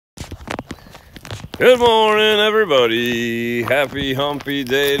Good morning, everybody. Happy humpy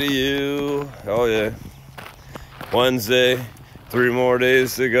day to you. Oh, yeah. Wednesday. 3 more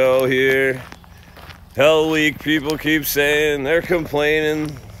days to go here. Hell week, people keep saying. They're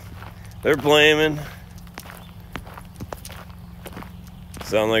complaining. They're blaming.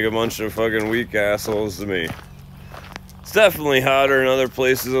 Sound like a bunch of fucking weak assholes to me. It's definitely hotter in other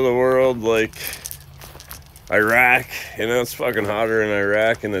places of the world, like Iraq. You know, it's fucking hotter in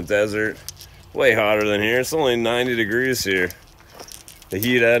Iraq in the desert. Way hotter than here. It's only 90 degrees here. The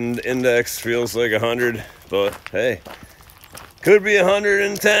heat index feels like 100, but hey, could be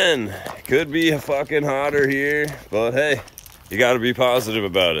 110. Could be fucking hotter here, but hey, you got to be positive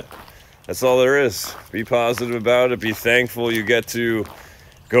about it. That's all there is. Be positive about it. Be thankful you get to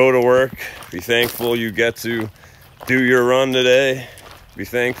go to work. Be thankful you get to do your run today. Be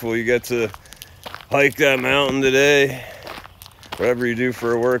thankful you get to hike that mountain today. Whatever you do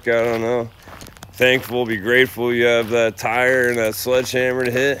for a workout, I don't know. Thankful, be grateful you have that tire and that sledgehammer to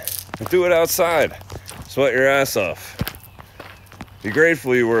hit. And do it outside. Sweat your ass off. Be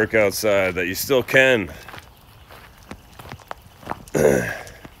grateful you work outside, that you still can.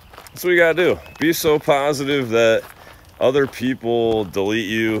 That's what you gotta do. Be so positive that other people delete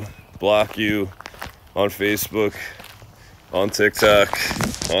you, block you on Facebook, on TikTok,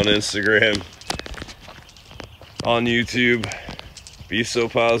 on Instagram, on YouTube. Be so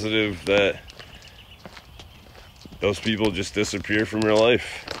positive that those people just disappear from your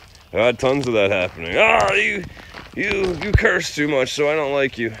life. I've had tons of that happening. Oh, you curse too much, so I don't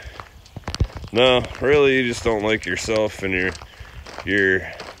like you. No, really, you just don't like yourself, and you're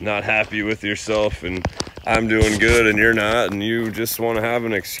not happy with yourself, and I'm doing good and you're not, and you just want to have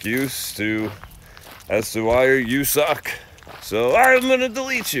an excuse as to why you suck. So I'm gonna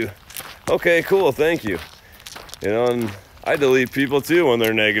delete you. Okay, cool, thank you. You know, and I delete people too when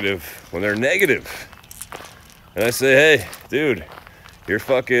they're negative. And I say, hey, dude, you're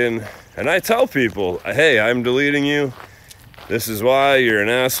fucking... And I tell people, hey, I'm deleting you. This is why. You're an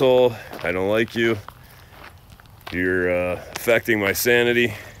asshole. I don't like you. You're affecting my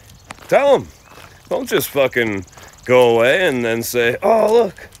sanity. Tell them. Don't just fucking go away and then say, oh,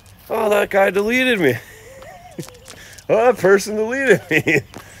 look. Oh, that guy deleted me. Oh, that person deleted me.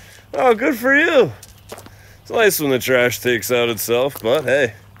 Oh, good for you. It's nice when the trash takes out itself, but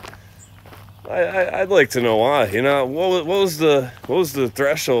hey. I'd like to know why. You know, what was the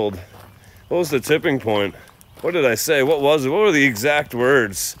threshold? What was the tipping point? What did I say? What was it? What were the exact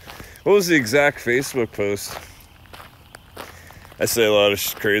words? What was the exact Facebook post? I say a lot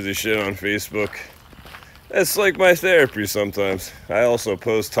of crazy shit on Facebook. It's like my therapy sometimes. I also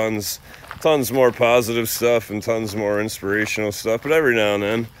post tons more positive stuff and tons more inspirational stuff, but every now and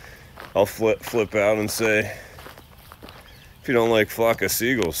then I'll flip out and say, if you don't like flock of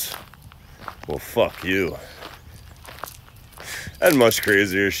seagulls, well, fuck you. And much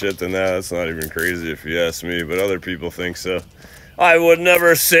crazier shit than that. It's not even crazy if you ask me, but other people think so. I would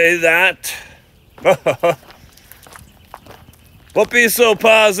never say that. But be so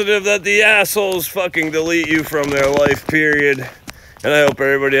positive that the assholes fucking delete you from their life, period. And I hope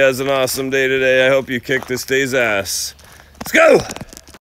everybody has an awesome day today. I hope you kick this day's ass. Let's go!